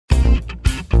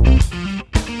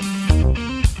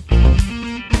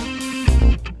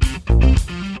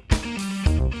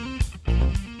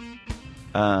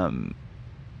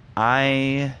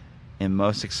I am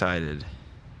most excited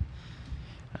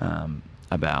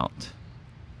about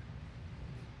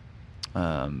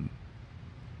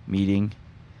meeting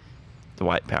the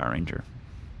White Power Ranger.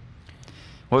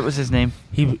 What was his name?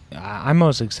 I'm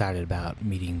most excited about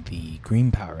meeting the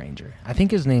Green Power Ranger. I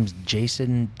think his name's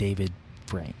Jason David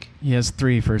Frank. He has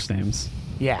 3 first names.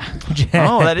 Yeah.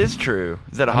 Oh, that is true.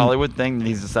 Is that a Hollywood thing that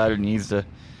he's decided he needs to...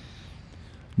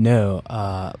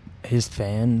 No, his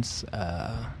fans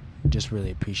just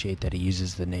really appreciate that he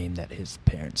uses the name that his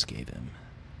parents gave him.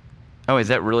 Oh, is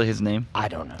that really his name? I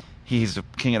don't know. He's the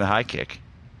king of the high kick.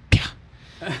 Yeah.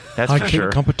 That's for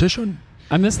sure. Competition.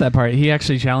 I missed that part. He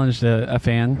actually challenged a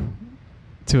fan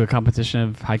to a competition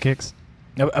of high kicks.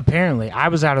 Apparently, I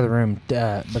was out of the room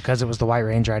because it was the White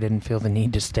Ranger. I didn't feel the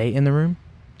need to stay in the room.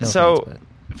 No offense,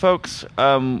 folks,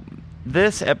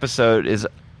 this episode is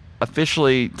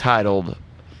officially titled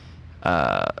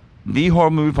The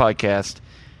Horror Movie Podcast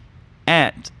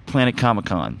at Planet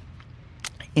Comicon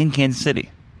in Kansas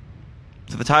City.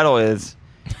 So the title is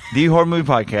The Horror Movie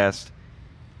Podcast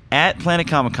at Planet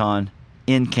Comicon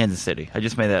in Kansas City. I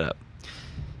just made that up.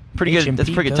 Pretty good. That's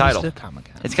a pretty good title.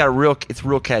 It's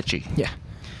real catchy. Yeah.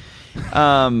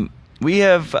 We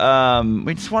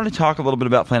just wanted to talk a little bit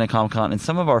about Planet Comicon and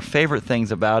some of our favorite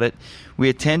things about it. We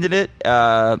attended it.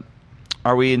 Are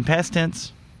we in past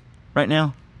tense right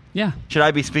now? Yeah. Should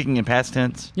I be speaking in past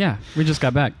tense? Yeah. We just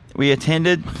got back. We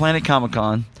attended Planet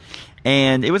Comicon,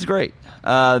 and it was great.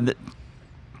 Let's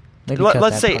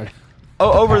say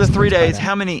over the 3 days,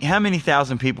 how many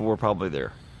thousand people were probably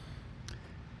there?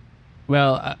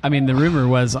 Well, I mean, the rumor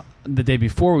was the day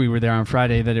before we were there on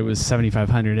Friday that it was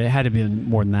 7,500. It had to be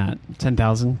more than that,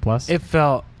 10,000 plus. It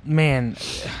felt, man,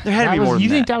 there had to be more than that. You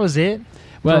think that was it?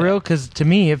 Well, for real? Because to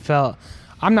me, it felt.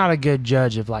 I'm not a good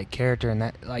judge of character and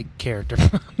that character.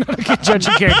 I'm not a good judge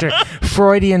of character.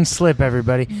 Freudian slip,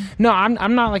 everybody. No,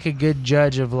 I'm not a good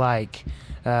judge of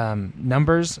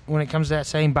numbers when it comes to that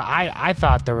saying. But I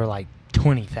thought there were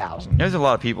 20,000. There's a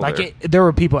lot of people there. There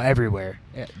were people everywhere.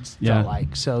 Yeah.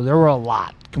 So there were a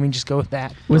lot. Can we just go with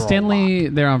that? Was Stanley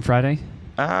there on Friday?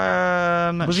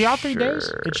 Was he all 3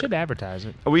 days? It should advertise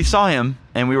it. We saw him,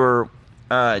 and we were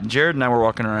Jared and I were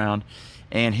walking around,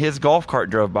 and his golf cart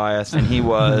drove by us, and he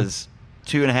was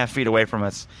 2.5 feet away from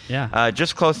us. Yeah.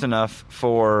 Just close enough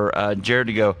for Jared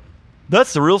to go,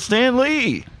 "That's the real Stan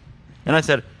Lee." And I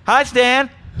said, "Hi, Stan."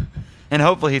 And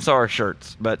hopefully he saw our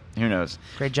shirts, but who knows?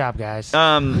 Great job, guys.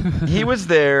 He was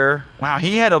there. Wow,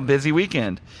 he had a busy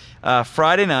weekend.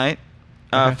 Friday night,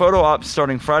 photo ops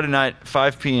starting Friday night,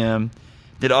 5 p.m.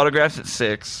 Did autographs at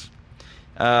 6.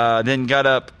 Then got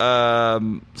up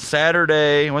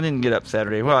Saturday. Well, didn't get up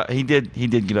Saturday. Well, he did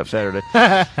get up Saturday.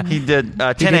 He did 10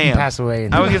 a.m. He didn't pass away.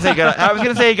 I was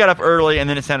gonna say he got up early, and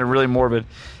then it sounded really morbid.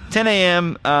 10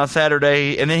 a.m.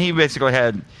 Saturday, and then he basically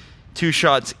had 2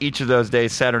 shots each of those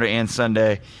days, Saturday and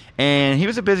Sunday. And he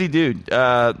was a busy dude.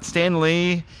 Stan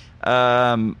Lee,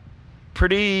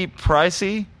 pretty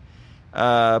pricey.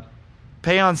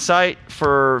 Pay on site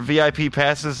for VIP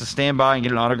passes to stand by and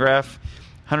get an autograph,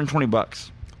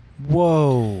 $120.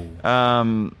 Whoa.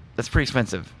 That's pretty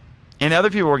expensive. And other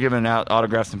people were giving out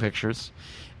autographs and pictures.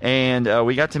 And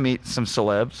we got to meet some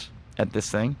celebs at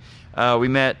this thing. We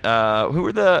met, who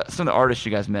were some of the artists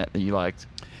you guys met that you liked?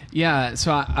 Yeah,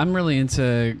 so I'm really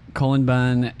into Colin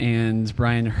Bunn and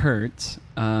Brian Hurt.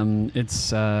 It's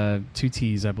 2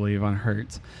 T's, I believe, on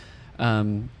Hurt.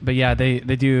 But yeah, they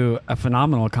do a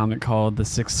phenomenal comic called The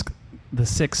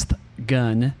Sixth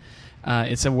Gun.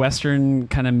 It's a Western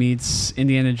kind of meets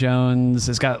Indiana Jones.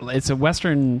 It's a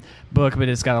Western book, but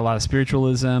it's got a lot of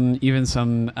spiritualism, even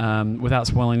some, without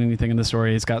spoiling anything in the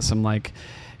story, it's got some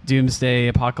doomsday,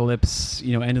 apocalypse,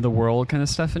 end of the world kind of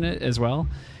stuff in it as well.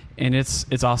 And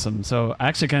it's awesome. So I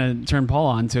actually kind of turned Paul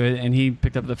onto it, and he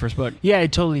picked up the first book. Yeah, I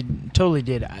totally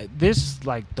did.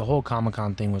 The whole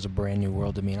Comic-Con thing was a brand new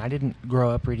world to me. And I didn't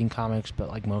grow up reading comics, but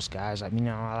like most guys, I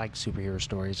like superhero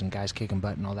stories and guys kicking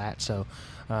butt and all that. So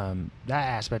that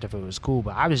aspect of it was cool.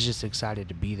 But I was just excited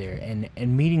to be there.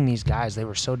 And meeting these guys, they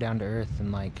were so down to earth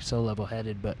and so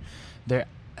level-headed. But they're,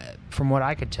 from what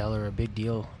I could tell, are a big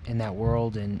deal in that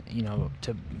world. And,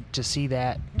 to see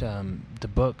that, the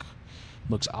book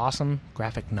looks awesome.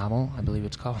 Graphic novel, I believe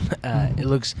it's called.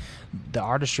 The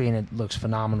artistry in it looks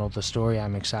phenomenal. The story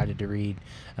I'm excited to read.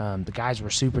 The guys were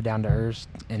super down to earth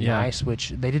and nice, which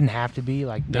they didn't have to be.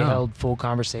 They held full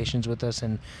conversations with us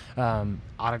and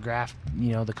autographed,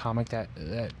 the comic that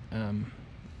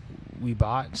we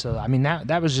bought. So I mean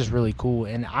that was just really cool.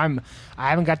 And I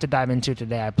haven't got to dive into it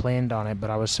today. I planned on it, but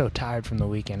I was so tired from the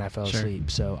weekend I fell asleep.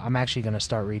 So I'm actually going to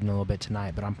start reading a little bit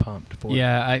tonight. But I'm pumped for it.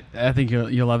 Yeah, I think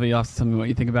you'll love it. You'll have to tell me what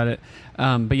you think about it.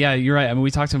 But yeah, you're right. I mean,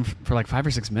 we talked to him for like 5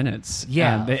 or 6 minutes.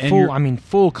 Yeah,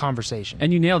 full conversation.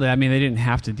 And you nailed it. I mean, they didn't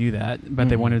have to do that, but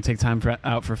they wanted to take time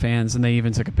out for fans, and they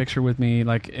even took a picture with me.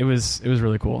 Like it was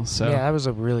really cool. So yeah, that was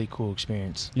a really cool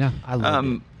experience. Yeah, I loved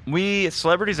it. We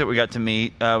celebrities that we got to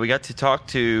meet, we got to talk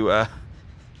to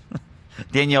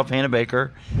Danielle Panabaker,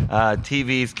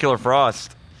 TV's Killer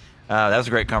Frost. That was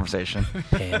a great conversation.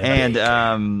 And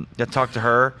got to talk to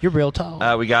her. You're real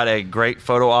tall. We got a great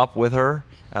photo op with her.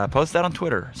 Post that on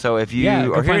Twitter. So if you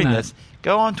are hearing this,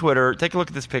 go on Twitter, take a look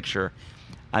at this picture.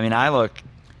 I mean, I look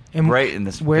great in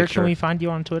this picture. Where can we find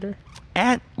you on Twitter?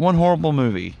 At One Horrible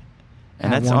Movie.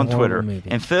 And that's on Twitter.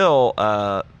 Movie. And Phil,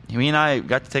 he and I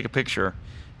got to take a picture.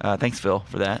 Thanks, Phil,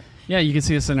 for that. Yeah, you can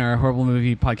see us in our Horrible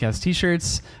Movie Podcast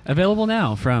t-shirts, available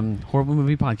now from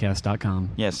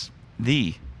horriblemoviepodcast.com. Yes,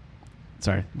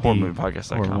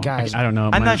 horriblemoviepodcast.com. Guys, I don't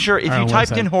know. I'm not sure. If you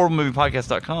typed in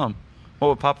horriblemoviepodcast.com, what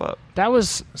would pop up? That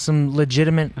was some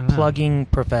legitimate plugging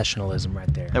professionalism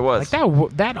right there. It was.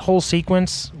 Like that whole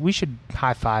sequence, we should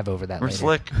high five over that. We're later.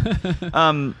 slick.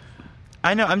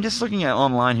 I know. I'm just looking at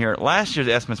online here. Last year's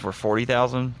estimates were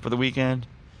 40,000 for the weekend.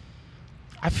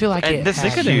 I feel like And this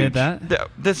is could have huge. hit that.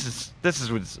 This is there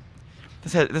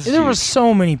huge. was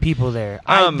so many people there.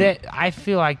 I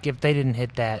feel like if they didn't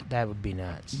hit that would be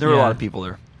nuts. There were a lot of people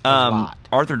there. lot.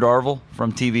 Arthur Darvill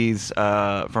from TV's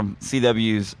from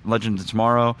CW's Legends of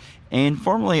Tomorrow, and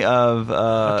formerly of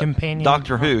companion-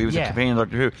 Doctor Who. He was yeah. a companion of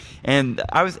Doctor Who, and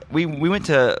we went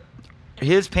to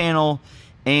his panel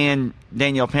and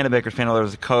Danielle Panabaker's panel. There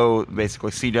was a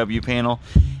basically CW panel,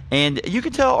 and you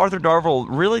could tell Arthur Darvill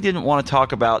really didn't want to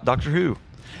talk about Doctor Who.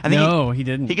 I think he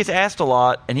didn't. He gets asked a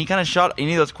lot, and he kind of shot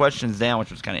any of those questions down, which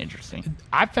was kind of interesting.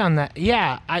 I found that.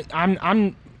 Yeah,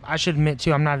 I should admit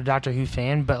too, I'm not a Doctor Who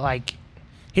fan, but like,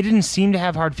 he didn't seem to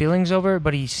have hard feelings over it,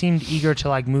 but he seemed eager to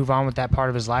like move on with that part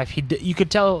of his life. You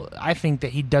could tell, I think,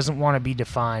 that he doesn't want to be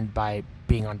defined by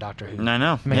being on Doctor Who. I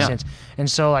know. Makes sense. And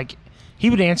so like,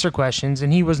 he would answer questions,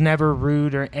 and he was never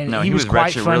rude, he was quite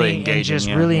actually funny really engaging, and just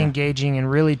really engaging and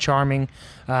really charming.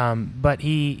 But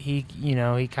he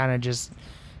kind of just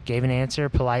gave an answer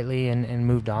politely and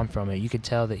moved on from it. You could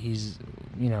tell that he's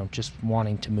just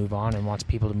wanting to move on and wants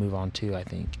people to move on too, I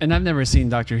think. And I've never seen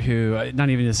Doctor Who, not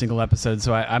even a single episode,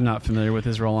 so I'm not familiar with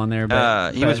his role on there.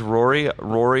 But he was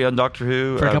Rory on Doctor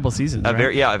Who for a couple seasons. A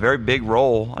very big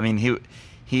role. I mean,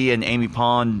 he and Amy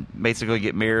Pond basically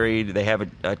get married. They have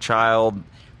a child.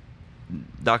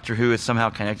 Doctor Who is somehow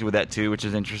connected with that too, which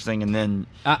is interesting. And then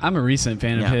I'm a recent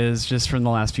fan of his, just from the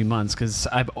last few months, because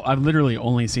I've literally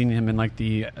only seen him in like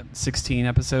the 16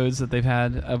 episodes that they've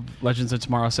had of Legends of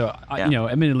Tomorrow. So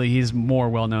admittedly, he's more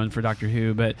well known for Doctor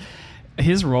Who, but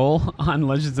his role on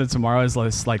Legends of Tomorrow is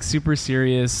like super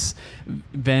serious,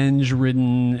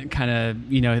 revenge-ridden kind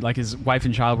of, like his wife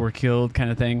and child were killed kind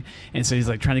of thing, and so he's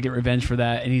like trying to get revenge for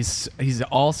that, and he's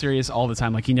all serious all the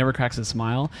time. Like he never cracks a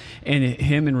smile, and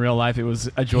him in real life, it was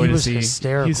a joy to see.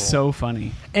 Hysterical. He's so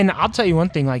funny. And I'll tell you one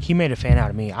thing, like he made a fan out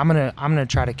of me. I'm gonna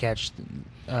try to catch.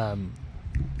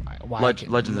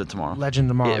 Legends of Tomorrow. Legend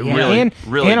of Tomorrow. Yeah,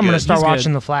 Really and I'm going to start He's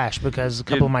watching good. The Flash because a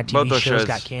couple of my both TV those shows shows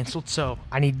got canceled, so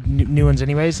I need new ones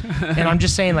anyways. And I'm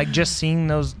just saying, like, just seeing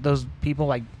those people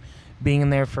like being in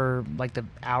there for like the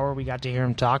hour we got to hear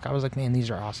them talk, I was like, man, these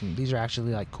are awesome. These are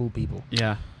actually like cool people.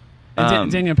 Yeah.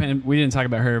 And Danielle Pan, we didn't talk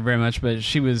about her very much, but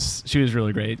she was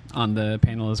really great on the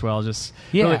panel as well. Just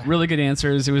really good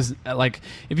answers. It was like,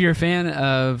 if you're a fan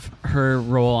of her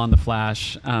role on The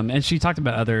Flash, and she talked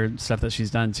about other stuff that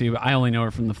she's done too. I only know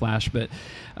her from The Flash, but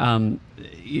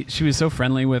she was so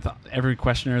friendly with every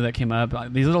questioner that came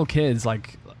up. These little kids,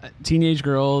 like teenage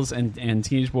girls and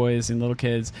teenage boys and little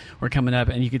kids, were coming up,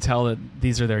 and you could tell that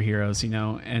these are their heroes,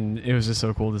 and it was just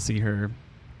so cool to see her.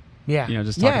 Yeah,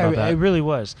 just talk about that. It really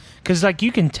was, because like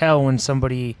you can tell when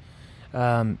somebody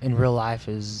in real life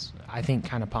is, I think,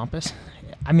 kind of pompous.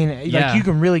 I mean, like you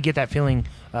can really get that feeling.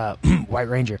 White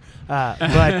Ranger, but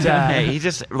hey, he's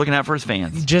just looking out for his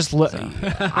fans. Just look.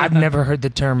 I've never heard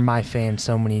the term "my fan"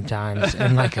 so many times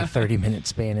in like a 30-minute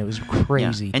span. It was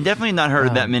crazy, and definitely not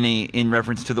heard that many in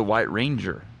reference to the White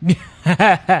Ranger.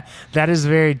 That is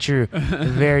very true.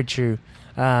 Very true.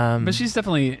 But she's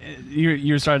definitely,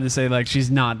 you're starting to say like she's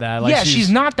not that. Like she's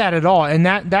not that at all, and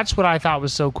that's what I thought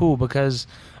was so cool, because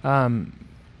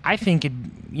I think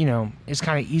it's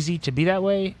kind of easy to be that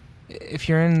way if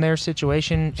you're in their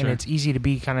situation, Sure. and it's easy to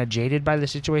be kind of jaded by the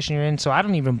situation you're in. So I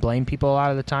don't even blame people a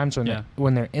lot of the times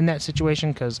when they're in that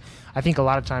situation, because I think a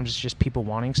lot of times it's just people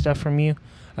wanting stuff from you.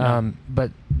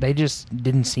 But they just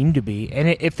didn't seem to be. And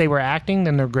if they were acting,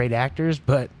 then they're great actors,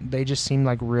 but they just seemed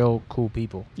like real cool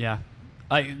people. Yeah.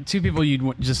 Like 2 people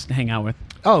you'd just hang out with.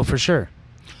 Oh, for sure.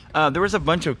 There was a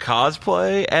bunch of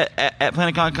cosplay at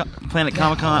Planet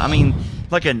Comicon. I mean,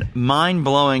 like a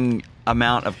mind-blowing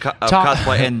amount of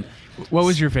cosplay. And what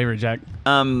was your favorite, Jack?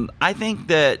 I think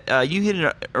that you hit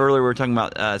it earlier. We were talking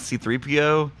about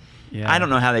C-3PO. Yeah. I don't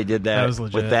know how they did that was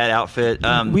legit. with that outfit.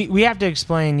 We have to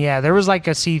explain. Yeah, there was like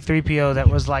a C-3PO that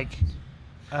was like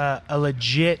a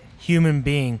legit human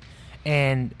being,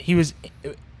 and he was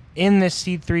in this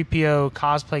C-3PO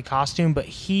cosplay costume, but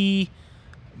he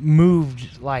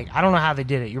moved like, I don't know how they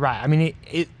did it. You're right. I mean,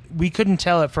 we couldn't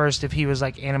tell at first if he was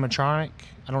like animatronic.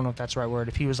 I don't know if that's the right word.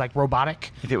 If he was like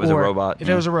robotic. If it was a robot. If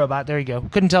it was a robot, there you go.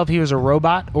 Couldn't tell if he was a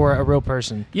robot or a real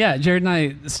person. Yeah, Jared and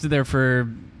I stood there for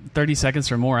 30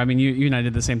 seconds or more. I mean, you and I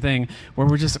did the same thing, where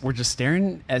we're just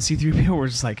staring at C-3PO. We're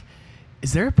just like,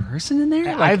 is there a person in there?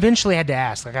 I Like, eventually had to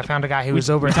ask. Like, I found a guy who was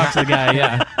over. we talked to the guy.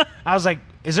 Yeah. I was like,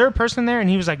 is there a person there? And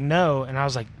he was like, no. And I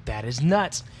was like, that is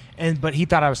nuts. But he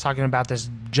thought I was talking about this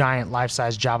giant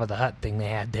life-size Jabba the Hutt thing they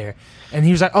had there. And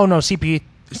he was like, oh, no,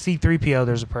 C-3PO,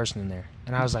 there's a person in there.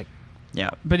 And I was like,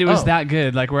 yeah. But it was Oh. that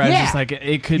good. Like, where I was Yeah. just like,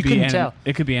 it could You be couldn't tell.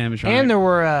 It could be animatronic. and there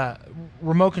were the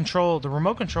remote control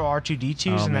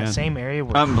R2-D2s Oh, in man. that same area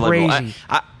were Unbelievable. crazy.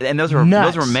 And those were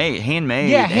Nuts. handmade.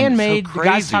 Yeah, and handmade. So The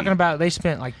guys crazy. talking about they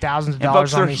spent like thousands of And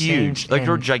dollars folks, they're on these huge. things. Like,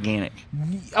 they're and- gigantic.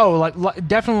 Oh, like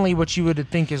definitely what you would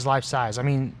think is life size. I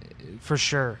mean, for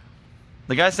sure.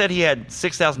 The guy said he had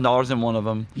 $6,000 in one of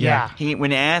them. Yeah.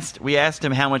 We asked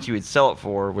him how much he would sell it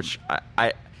for, which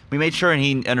we made sure and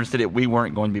he understood it. We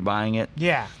weren't going to be buying it.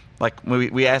 Yeah. Like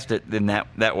we asked it in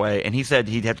that way, and he said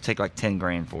he'd have to take like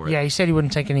 $10,000 for it. Yeah, he said he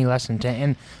wouldn't take any less than 10.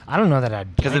 And I don't know that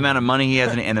I'd. Because the amount of money he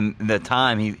has in it and the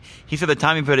time he said the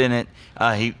time he put in it,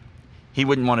 he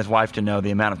wouldn't want his wife to know the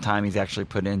amount of time he's actually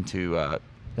put into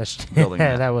That's, building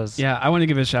that. that was. Yeah, I want to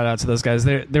give a shout out to those guys.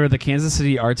 They were the Kansas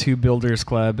City R2 Builders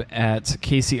Club at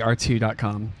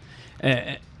kcr2.com.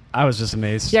 I was just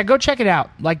amazed. Yeah, go check it out.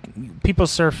 Like, people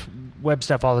surf web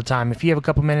stuff all the time. If you have a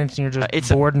couple minutes and you're just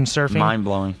It's bored and surfing, mind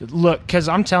blowing. look, because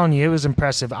I'm telling you, it was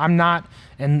impressive. I'm not,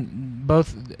 and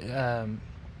both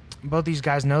these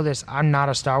guys know this, I'm not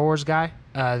a Star Wars guy.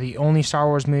 The only Star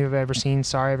Wars movie I've ever seen,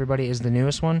 sorry everybody, is the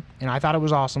newest one, and I thought it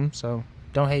was awesome, so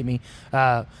don't hate me.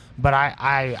 But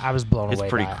I was blown It's away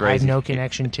pretty by it. I crazy. had no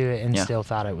connection to it and Yeah. still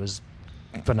thought it was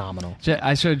phenomenal.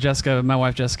 I showed Jessica, my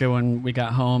wife Jessica, when we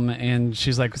got home, and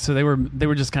she's like, so they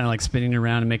were just kind of like spinning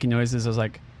around and making noises. I was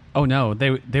like, oh no,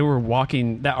 they were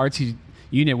walking. That RT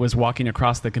unit was walking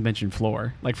across the convention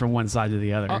floor, like from one side to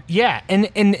the other. Yeah,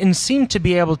 and seemed to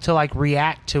be able to like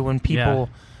react to when people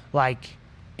like,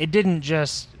 it didn't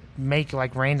just make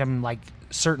like random like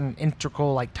certain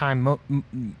integral like time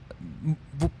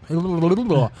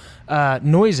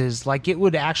noises. Like, it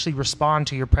would actually respond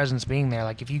to your presence being there.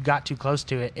 Like, if you got too close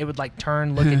to it, it would like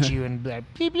turn, look at you, and be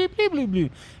like bleep bleep bleep bleep bleep,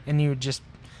 and you would just.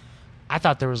 I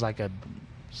thought there was like a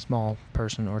small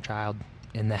person or child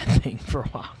in that thing for a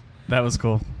while. That was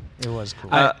cool. It was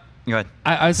cool. Go ahead.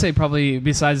 I would say probably,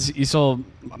 besides, you stole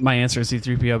my answer,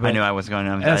 C-3PO. But I knew I was going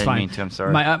to. I that's didn't fine. mean to. I'm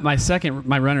sorry.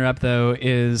 My runner-up though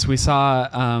is we saw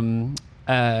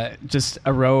just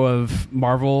a row of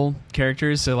Marvel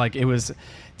characters. So like it was,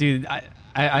 dude.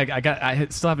 I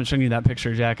still haven't shown you that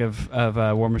picture, Jack, of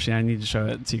War Machine. I need to show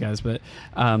it to you guys, but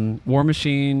War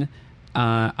Machine,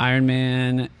 Iron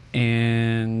Man,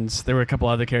 and there were a couple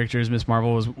other characters. Miss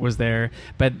Marvel was there,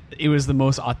 but it was the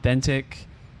most authentic.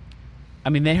 I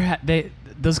mean,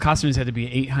 those costumes had to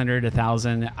be 800,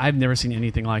 1,000. I've never seen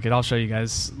anything like it. I'll show you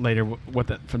guys later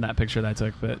from that picture that I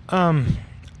took. But I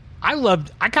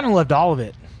kind of loved all of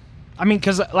it. I mean,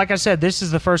 because like I said, this is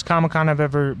the first Comic-Con I've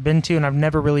ever been to, and I've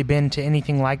never really been to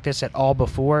anything like this at all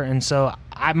before. And so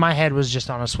my head was just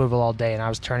on a swivel all day, and I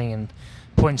was turning and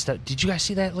pointing stuff. Did you guys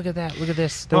see that? Look at that. Look at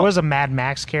this. There was a Mad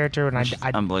Max character, and I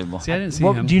Unbelievable. see, I didn't see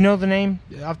what, him. do you know the name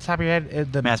off the top of your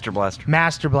head? The Master Blaster.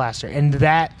 Master Blaster, and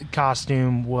that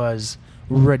costume was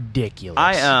ridiculous.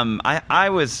 I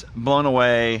was blown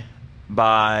away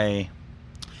by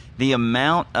the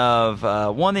amount of the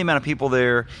amount of people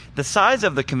there. The size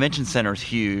of the convention center is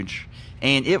huge,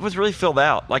 and it was really filled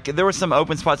out. Like, there were some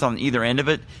open spots on either end of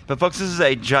it, but folks, this is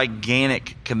a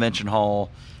gigantic convention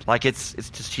hall. Like, it's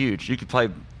just huge. You could play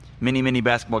many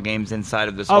basketball games inside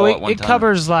of this hall at one time. It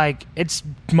covers like, it's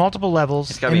multiple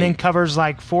levels, gotta and be- then covers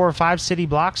like 4 or 5 city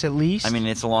blocks at least. I mean,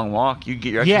 it's a long walk. You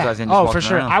get your yeah. exercise in just Oh, walking for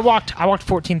sure. around. I walked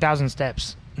 14,000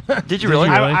 steps. Did you really?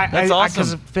 That's awesome.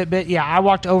 Because of Fitbit, yeah, I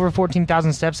walked over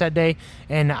 14,000 steps that day,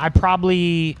 and I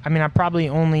probably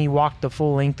only walked the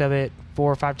full length of it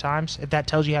 4 or 5 times. If that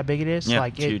tells you how big it is, yeah,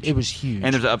 like huge. It was huge.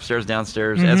 And there's upstairs,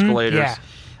 downstairs, escalators. Yeah.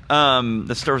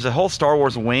 There's a whole Star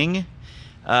Wars wing.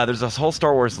 There's a whole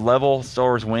Star Wars level, Star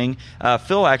Wars wing.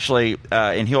 Phil actually,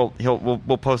 and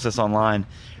we'll post this online.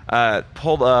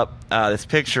 Pulled up this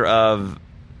picture of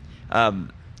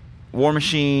War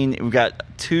Machine. We've got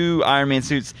 2 Iron Man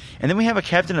suits, and then we have a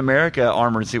Captain America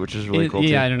armored suit, which is really cool.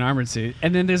 Yeah, too. in an armored suit.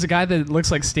 And then there's a guy that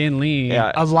looks like Stan Lee.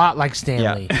 Yeah, a lot like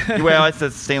Stan Lee. Well, it's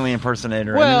a Stan Lee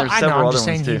impersonator. Well, and then there's several I'm other just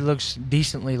saying ones too. he looks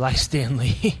decently like Stan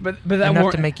Lee. But that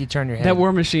enough to make you turn your head. That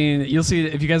War Machine, you'll see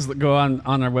it if you guys go on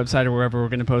our website or wherever we're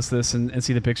going to post this and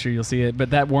see the picture. You'll see it.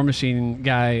 But that War Machine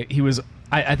guy, he was.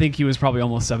 I think he was probably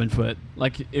almost 7 foot.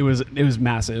 Like it was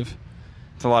massive.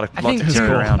 It's a lot of. I think to too.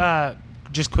 carry around.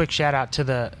 Just quick shout out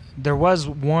to there was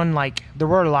one, like, there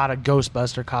were a lot of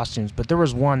Ghostbuster costumes, but there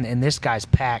was one in this guy's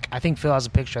pack. I think Phil has a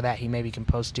picture of that he maybe can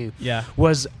post too. Yeah.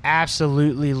 Was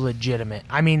absolutely legitimate.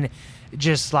 I mean,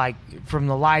 just like from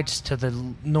the lights to the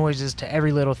noises to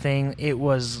every little thing, it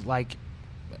was like,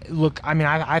 look, I mean,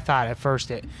 I thought at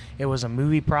first it was a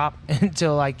movie prop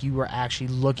until like you were actually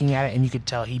looking at it and you could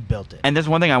tell he built it. And there's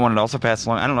one thing I wanted to also pass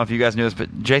along. I don't know if you guys knew this,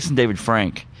 but Jason David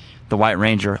Frank, the White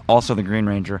Ranger, also the Green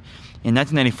Ranger, in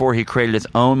 1994 he created his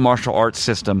own martial arts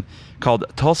system called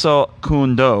Toso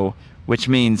Kundo, which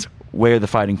means wear the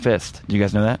fighting fist. Do you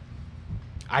guys know that?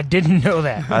 I didn't know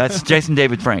that. That's Jason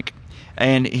David Frank.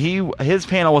 And his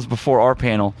panel was before our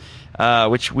panel,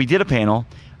 which we did a panel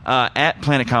at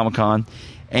Planet Comicon.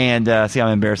 And see, I'm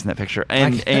embarrassed in that picture.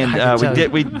 And we Panda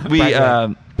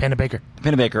Baker.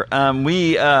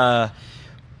 We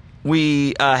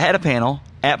had a panel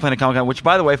at Planet Comicon, which,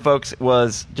 by the way, folks,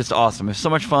 was just awesome. It was so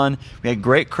much fun. We had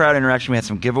great crowd interaction. We had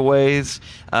some giveaways.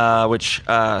 Which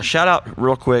shout out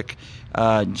real quick,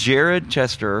 Jared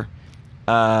Chester,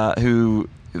 who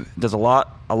does a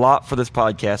lot for this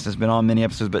podcast. Has been on many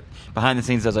episodes, but behind the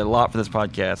scenes does a lot for this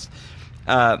podcast.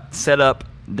 Set up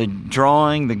the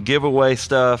drawing, the giveaway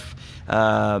stuff,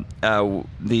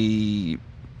 the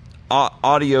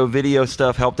audio, video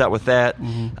stuff, helped out with that.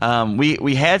 Mm-hmm.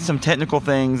 We had some technical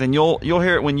things, and you'll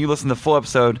hear it when you listen to the full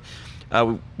episode.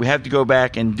 We have to go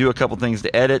back and do a couple things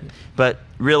to edit, but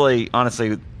really,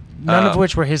 honestly, none of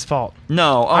which were his fault.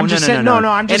 No, I'm just saying. No,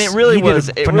 I'm just. And it really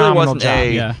wasn't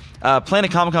job.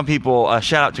 Planet Comicon people.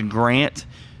 Shout out to Grant,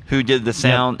 who did the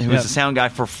sound, who was the sound guy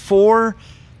for 4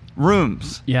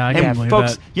 rooms. Yeah, I can't believe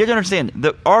folks, that. you have to understand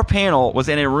that our panel was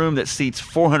in a room that seats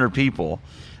 400 people,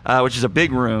 which is a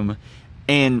big room,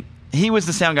 and he was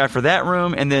the sound guy for that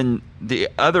room, and then the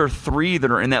other 3 that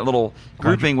are in that little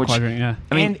grouping, quadrant,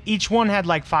 I mean, and each one had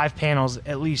like 5 panels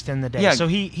at least in the day. Yeah, so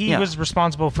he was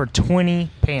responsible for 20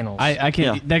 panels. I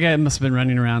can't. Yeah. That guy must have been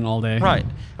running around all day. Right.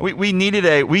 We needed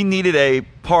a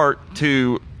part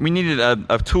to. We needed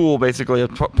a tool, basically a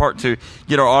part to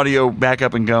get our audio back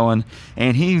up and going.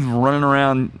 And he's running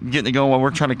around getting it going while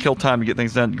we're trying to kill time to get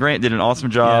things done. Grant did an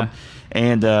awesome job. Yeah.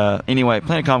 And anyway,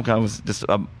 Planet Comicon was just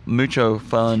mucho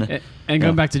fun. And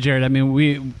going back to Jared, I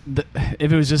mean,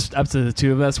 if it was just up to the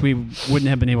 2 of us, we wouldn't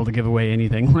have been able to give away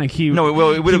anything. Like it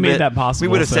would have made that possible. We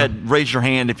would have said, "Raise your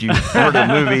hand if you heard the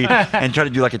movie," and try to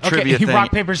do like a trivia thing.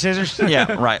 Rock, paper, scissors.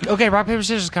 Yeah, right. Okay, rock, paper,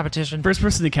 scissors competition. First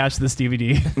person to catch this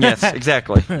DVD. Yes,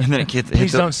 exactly. And then it hits.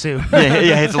 Please don't sue.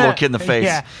 Yeah, hits a little kid in the face.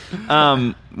 Yeah.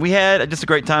 We had just a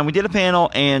great time. We did a panel,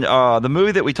 and the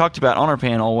movie that we talked about on our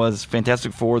panel was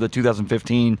Fantastic Four, the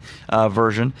 2015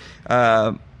 version,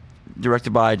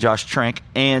 directed by Josh Trank.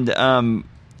 And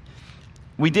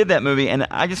we did that movie, and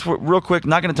I just, real quick,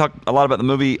 not going to talk a lot about the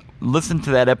movie. Listen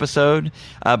to that episode.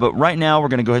 But right now, we're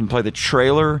going to go ahead and play the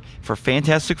trailer for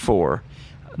Fantastic Four,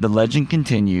 The Legend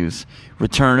Continues,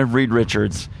 Return of Reed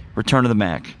Richards, Return of the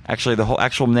Mac. Actually, the whole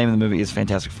actual name of the movie is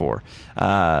Fantastic Four.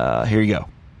 Here you go.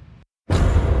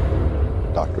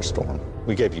 Dr. Storm,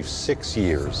 we gave you 6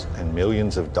 years and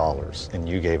millions of dollars, and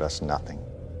you gave us nothing.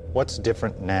 What's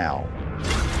different now?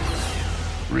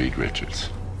 Reed Richards.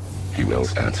 He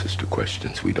knows answers to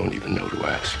questions we don't even know to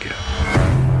ask yet.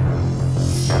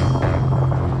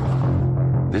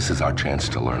 This is our chance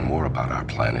to learn more about our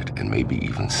planet and maybe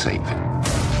even save it.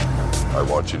 I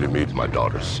want you to meet my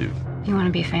daughter, Sue. You want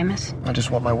to be famous? I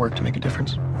just want my work to make a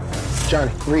difference.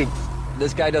 Johnny, Reed.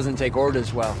 This guy doesn't take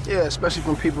orders well. Yeah, especially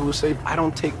from people who say, I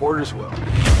don't take orders well.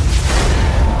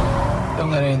 Don't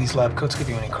let any of these lab coats give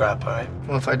you any crap, all right?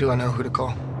 Well, if I do, I know who to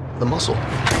call. The Muscle.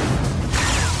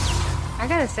 I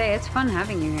gotta say, it's fun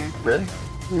having you here. Really?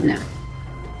 No.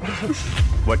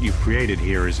 What you've created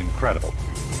here is incredible.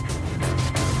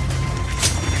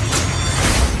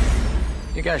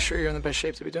 You guys sure you're in the best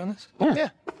shape to be doing this? Yeah.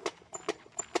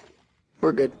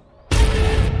 We're good.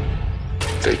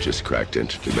 They just cracked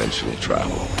interdimensional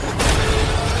travel.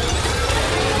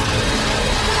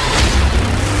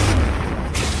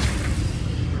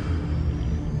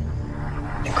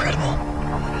 Incredible.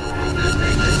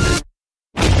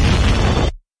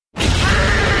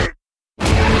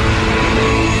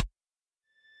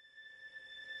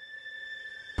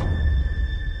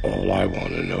 All I want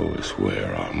to know is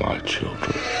where are my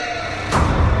children?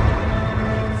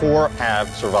 4 have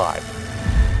survived.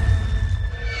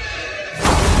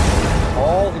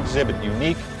 All exhibit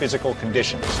unique physical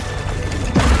conditions.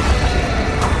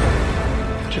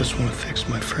 I just want to fix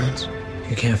my friends.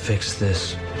 You can't fix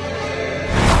this.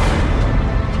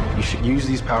 You should use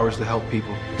these powers to help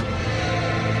people.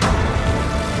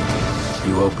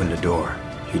 You opened a door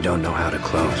you don't know how to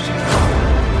close.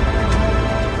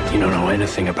 You don't know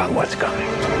anything about what's coming.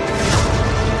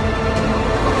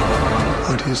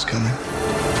 What is coming?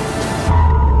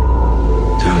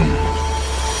 Doom.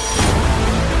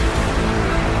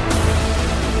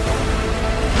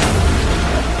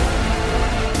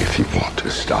 If you want to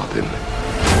stop him,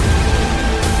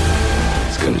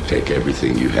 it's going to take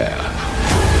everything you have.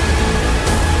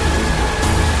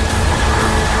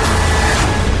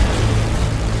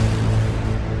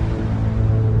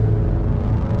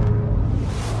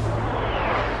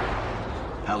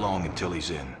 How long until he's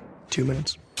in? 2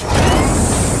 minutes.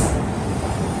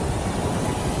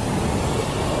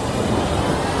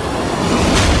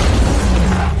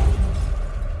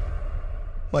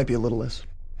 Might be a little less.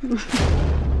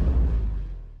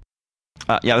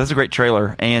 Yeah, that's a great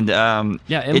trailer, and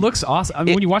it looks awesome. I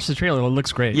mean, when you watch the trailer, it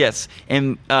looks great. Yes,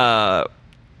 and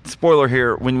spoiler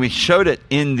here: when we showed it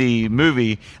in the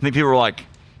movie, I think people were like,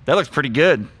 "That looks pretty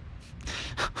good."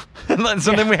 So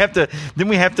then we have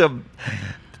to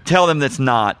tell them that's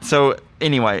not. So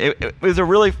anyway, it was a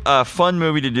really fun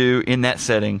movie to do in that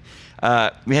setting.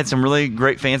 We had some really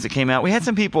great fans that came out. We had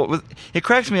some people. It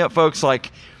cracks me up, folks.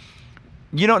 Like,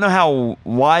 you don't know how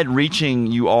wide-reaching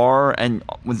you are and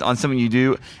on something you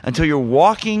do until you're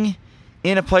walking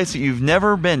in a place that you've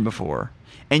never been before,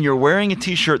 and you're wearing a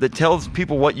T-shirt that tells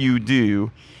people what you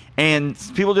do, and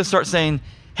people just start saying,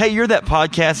 "Hey, you're that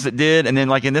podcast that did," and then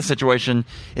like in this situation,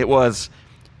 it was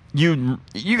you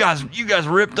guys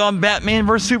ripped on Batman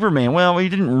versus Superman. Well, we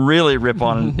didn't really rip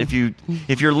on it.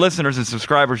 If you're listeners and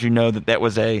subscribers, you know that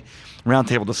was a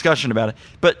roundtable discussion about it.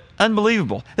 But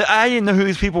unbelievable. I didn't know who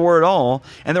these people were at all,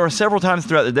 and there were several times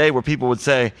throughout the day where people would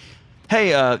say,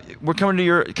 "Hey, we're coming to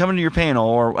your panel,"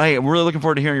 or "Hey, we're really looking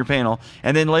forward to hearing your panel."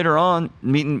 And then later on,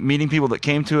 meeting people that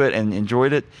came to it and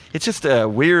enjoyed it. It's just a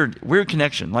weird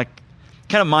connection, like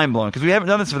kind of mind blowing because we haven't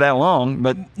done this for that long.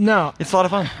 But no, it's a lot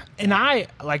of fun. And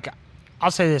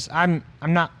I'll say this: I'm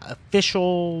not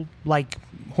official like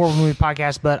horror movie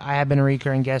podcast, but I have been a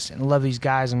recurring guest and love these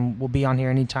guys and will be on here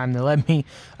anytime they let me.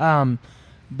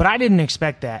 But I didn't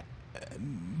expect that.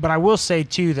 But I will say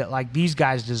too that like these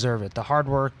guys deserve it. The hard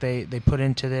work they put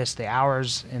into this, the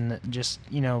hours, and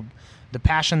the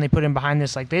passion they put in behind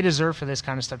this. Like they deserve for this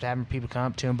kind of stuff to have people come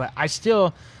up to them. But I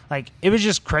still it was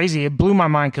just crazy. It blew my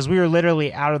mind because we were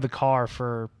literally out of the car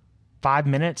for 5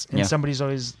 minutes, and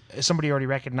somebody already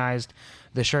recognized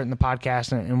the shirt in the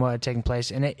podcast and what had taken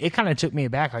place, and it kind of took me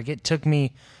aback. Like it took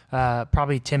me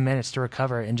probably 10 minutes to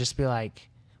recover and just be like,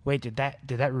 wait, did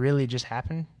that really just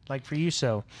happen? Like for you?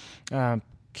 So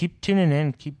keep tuning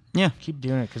in, keep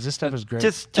doing it because this stuff is great.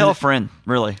 Just tell a friend,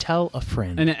 really. Tell a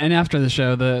friend. And after the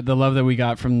show, the love that we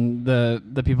got from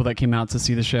the people that came out to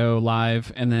see the show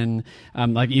live, and then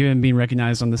like even being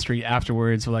recognized on the street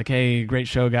afterwards, we're like, "Hey, great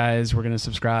show, guys! We're gonna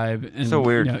subscribe." And, so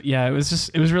weird. It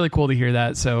was really cool to hear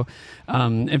that. So,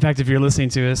 in fact, if you're listening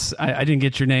to us, I didn't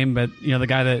get your name, but the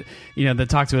guy that that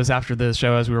talked to us after the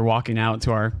show as we were walking out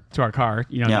to our car,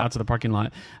 out to the parking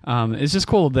lot. It's just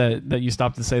cool that you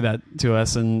stopped to say that to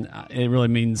us, and it really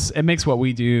makes what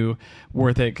we do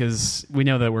worth it because we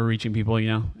know that we're reaching people.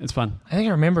 It's fun. I think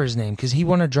I remember his name because he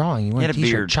won a drawing. He won a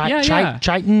T-shirt.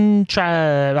 Chiton.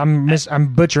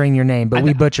 I'm butchering your name, but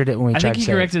we butchered it when we tried to say it. I think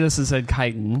he corrected us and said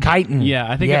Chiton. Chiton. Yeah,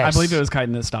 I believe it was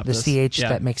Chiton that stopped us. The CH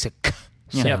that makes a k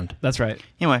sound. Yeah, that's right.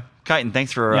 Anyway, Chiton,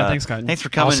 thanks for Chiton. Thanks for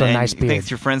coming. Also, and nice beard. Thanks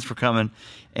to your friends for coming.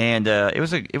 And it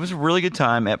was a really good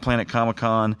time at Planet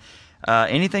Comicon.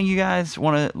 Anything you guys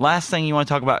last thing you want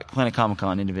to talk about Planet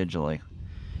Comicon individually?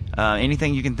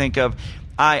 Anything you can think of?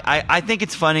 I think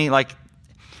it's funny. Like,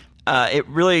 it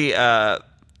really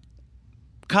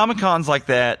Comic-Cons like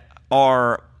that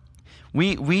are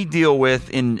we deal with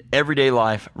in everyday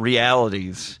life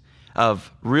realities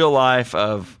of real life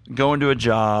of going to a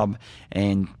job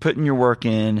and putting your work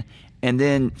in And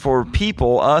then for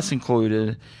people, us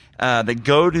included, that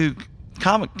go to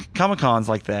Comic-Cons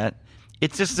like that,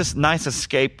 it's just this nice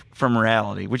escape from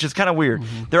reality, which is kind of weird.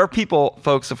 Mm-hmm. There are people,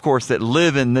 folks, of course, that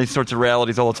live in these sorts of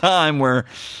realities all the time where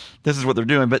this is what they're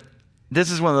doing. But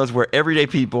this is one of those where everyday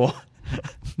people,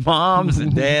 moms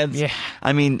and dads. Yeah.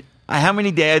 I mean, how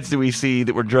many dads do we see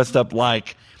that were dressed up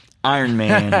like Iron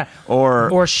Man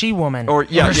or She-Woman or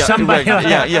somebody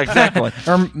right, yeah, exactly,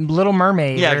 or Little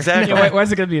Mermaid? Yeah, exactly. Why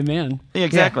is it going to be a man? Yeah,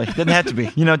 exactly. Doesn't have to be.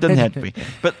 It doesn't have to be.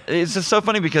 But it's just so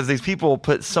funny because these people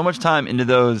put so much time into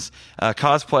those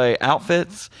cosplay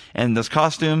outfits and those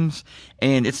costumes,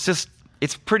 and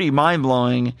it's pretty mind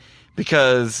blowing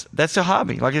because that's a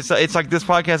hobby. Like it's like this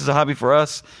podcast is a hobby for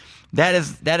us. That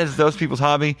is those people's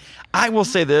hobby. I will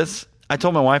say this. I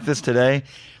told my wife this today.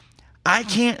 I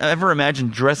can't ever imagine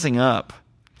dressing up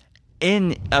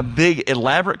in a big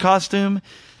elaborate costume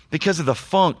because of the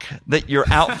funk that your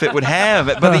outfit would have.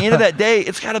 By the end of that day,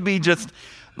 it's got to be just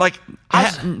like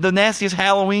the nastiest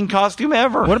Halloween costume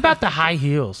ever. What about the high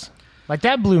heels? Like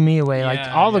that blew me away. Like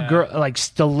all the like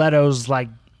stilettos, like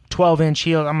 12-inch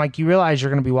heels. I'm like, you realize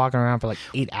you're going to be walking around for like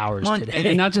 8 hours today.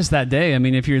 And not just that day. I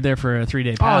mean, if you're there for a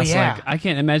 3-day pass, like I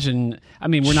can't imagine. I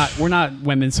mean, we're not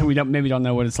women, so we don't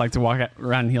know what it's like to walk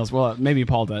around in heels. Well, maybe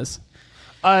Paul does.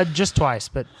 Just twice,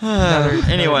 but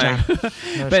anyway.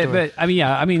 But I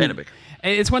mean,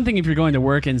 it's one thing if you're going to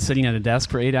work and sitting at a desk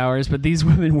for 8 hours, but these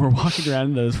women were walking around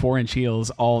in those 4-inch heels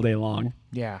all day long.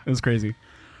 Yeah, it was crazy.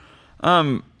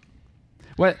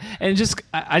 What and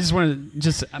I just want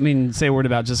to say a word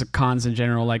about just cons in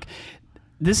general. Like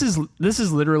this is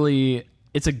literally,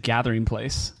 it's a gathering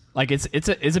place. Like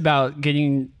it's about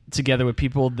getting together with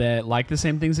people that like the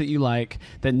same things that you like,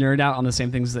 that nerd out on the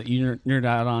same things that you nerd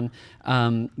out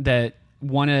on, that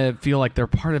want to feel like they're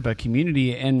part of a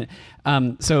community. And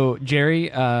so Jerry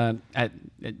at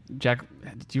Jack,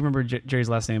 do you remember Jerry's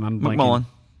last name? I'm blanking.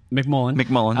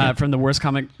 McMullen, yeah. From the Worst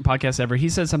Comic Podcast Ever. He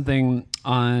said something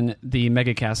on the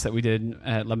Megacast that we did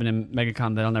at Lebanon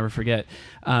MegaCon that I'll never forget.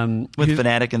 With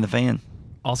Fanatic and the Fan.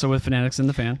 Also with Fanatics and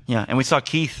the Fan. Yeah, and we saw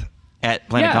Keith at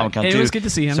Planet Comic Con too. It was good to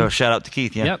see him. So shout out to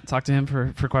Keith. Yeah. Yep, talked to him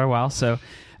for quite a while. So,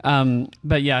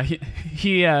 but yeah,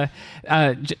 he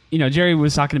Jerry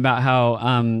was talking about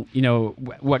how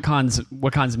what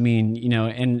cons mean,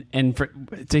 and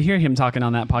to hear him talking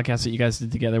on that podcast that you guys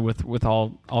did together with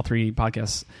all three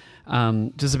podcasts,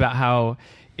 just about how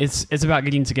it's about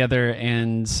getting together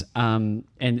and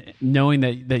knowing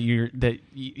that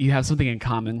you have something in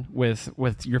common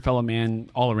with your fellow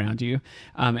man all around you,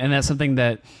 and that's something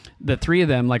that the three of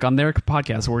them, like on their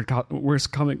podcast,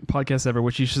 Worst Comic Podcast Ever,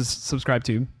 which you should subscribe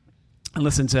to. I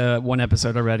listened to one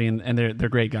episode already, and they're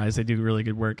great guys. They do really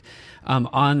good work.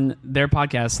 On their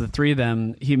podcast, the three of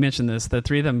them, he mentioned this, the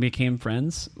three of them became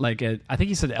friends. Like I think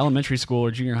he said elementary school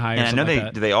or junior high. And or I know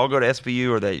like do they all go to SBU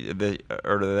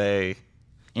or do they?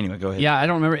 Anyway, go ahead. Yeah, I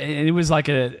don't remember. And it was like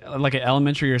an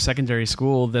elementary or secondary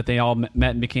school that they all met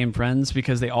and became friends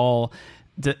because they all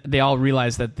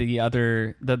realized that the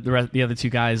other two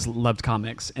guys loved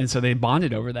comics, and so they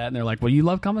bonded over that. And they're like, "Well, you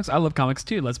love comics, I love comics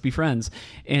too. Let's be friends."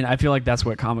 And I feel like that's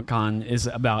what Comic-Con is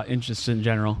about, interest in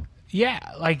general. Yeah,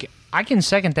 like I can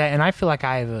second that, and I feel like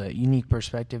I have a unique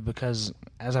perspective because,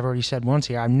 as I've already said once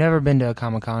here, I've never been to a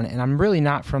Comic-Con, and I'm really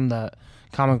not from the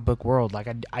comic book world. Like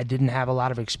I didn't have a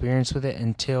lot of experience with it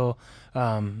until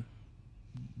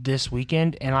this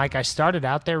weekend, and like I started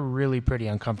out there really pretty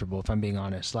uncomfortable, if I'm being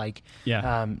honest. Like,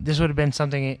 this would have been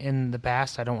something in the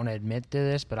past. I don't want to admit to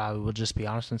this, but I will just be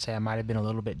honest and say I might have been a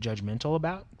little bit judgmental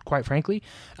about, quite frankly.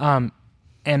 And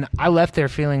I left there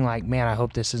feeling like, man, I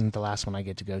hope this isn't the last one I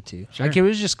get to go to. Sure. Like, it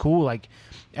was just cool. Like,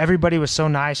 everybody was so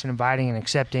nice and inviting and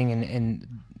accepting, and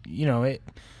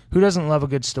who doesn't love a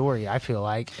good story? I feel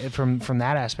like from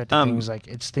that aspect of things, like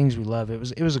it's things we love. It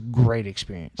was a great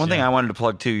experience. One thing I wanted to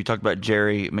plug too. You talked about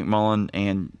Jerry McMullen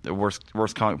and the worst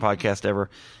comic podcast ever.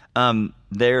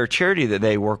 Their charity that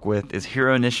they work with is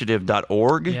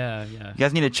heroinitiative.org. Yeah. You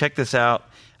guys need to check this out.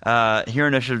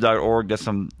 Heroinitiative.org does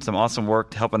some awesome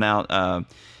work helping out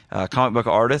comic book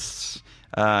artists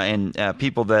and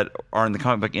people that are in the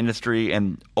comic book industry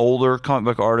and older comic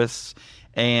book artists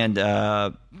and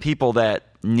people that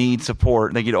need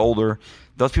support. They get older.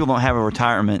 Those people don't have a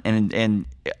retirement, and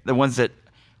the ones that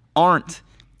aren't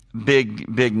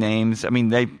big names, I mean,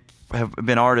 they have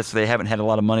been artists. They haven't had a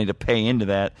lot of money to pay into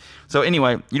that. So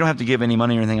anyway, you don't have to give any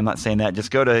money or anything. I'm not saying that.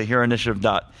 Just go to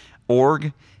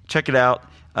heroinitiative.org. Check it out.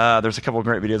 There's a couple of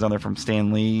great videos on there from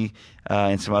Stan Lee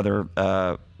and some other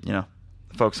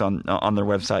folks on their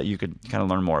website, you could kind of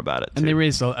learn more about it. And they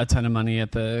raised a ton of money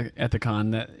at the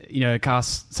con. That it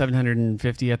costs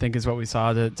 $750, I think, is what we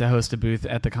saw to host a booth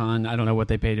at the con. I don't know what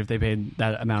they paid, if they paid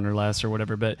that amount or less or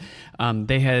whatever. But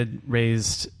they had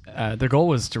raised. Their goal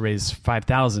was to raise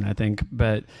 $5,000, I think,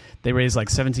 but they raised like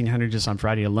 $1,700 just on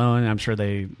Friday alone. I'm sure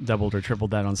they doubled or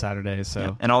tripled that on Saturday. So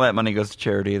yeah. And all that money goes to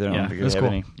charity. They don't have cool.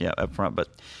 any up front. But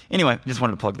anyway, just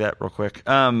wanted to plug that real quick.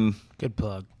 Good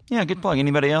plug. Yeah, good plug.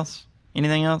 Anybody else?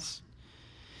 Anything else?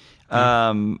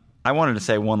 I wanted to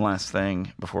say one last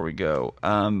thing before we go.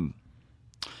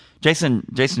 Jason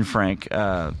Frank,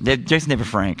 Jason David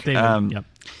Frank.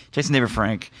 Jason David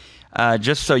Frank,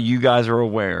 just so you guys are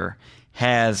aware,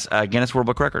 has a Guinness World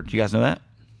Book Record. You guys know that?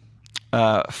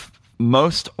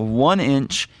 Most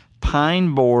 1-inch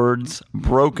pine boards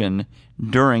broken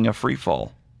during a free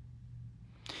fall.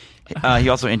 He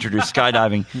also introduced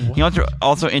skydiving. He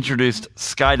also introduced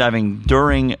skydiving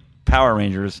during Power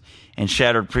Rangers and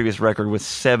shattered previous record with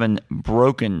 7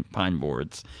 broken pine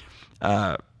boards.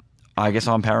 I guess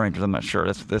on Power Rangers, I'm not sure.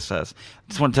 That's what this says.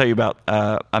 Just want to tell you about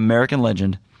American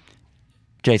legend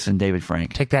Jason David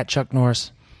Frank. Take that, Chuck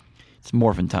Norris. It's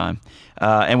morphin' time.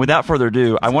 And without further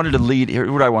ado, I wanted to lead. Here's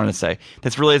what I wanted to say.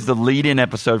 This really is the lead-in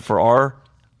episode for our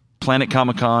Planet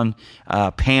Comicon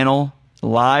panel,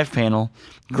 live panel.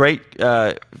 Great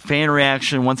fan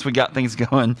reaction once we got things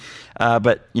going.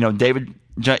 But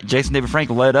Jason David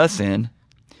Frank led us in,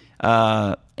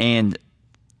 and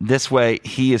this way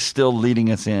he is still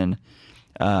leading us in.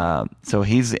 So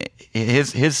his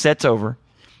set's over,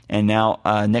 and now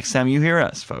next time you hear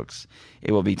us, folks,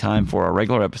 it will be time for a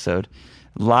regular episode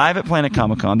live at Planet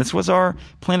Comicon. This was our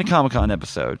Planet Comicon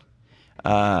episode.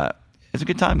 It's a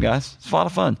good time, guys. It's a lot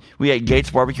of fun. We ate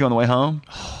Gates Barbecue on the way home.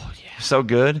 Oh yeah, so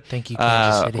good. Thank you,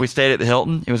 Kansas City. We stayed at the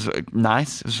Hilton. It was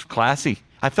nice. It was classy.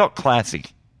 I felt classy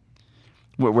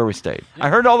where we stayed. I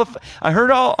heard all. I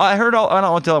don't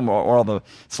want to tell them where all the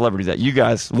celebrities that you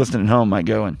guys listening at home might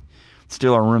go and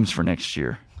steal our rooms for next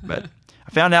year. But I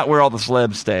found out where all the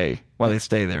celebs stay while they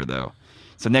stay there, though.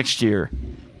 So next year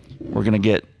we're gonna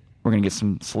get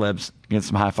some celebs, get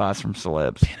some high fives from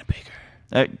celebs.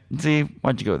 Panabaker. See,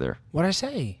 why'd you go there? What'd I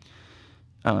say?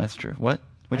 Oh, that's true. What'd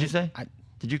you say?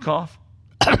 Did you cough?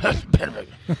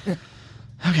 Panabaker.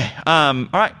 Okay. All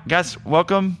right, guys.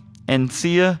 Welcome and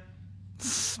see ya.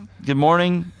 Good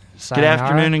morning, Sayonara. Good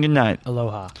afternoon, and good night.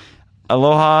 Aloha.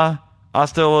 Aloha.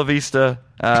 Hasta la vista.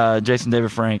 Jason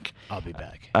David Frank. I'll be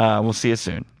back. We'll see you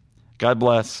soon. God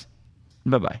bless.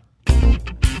 Bye-bye.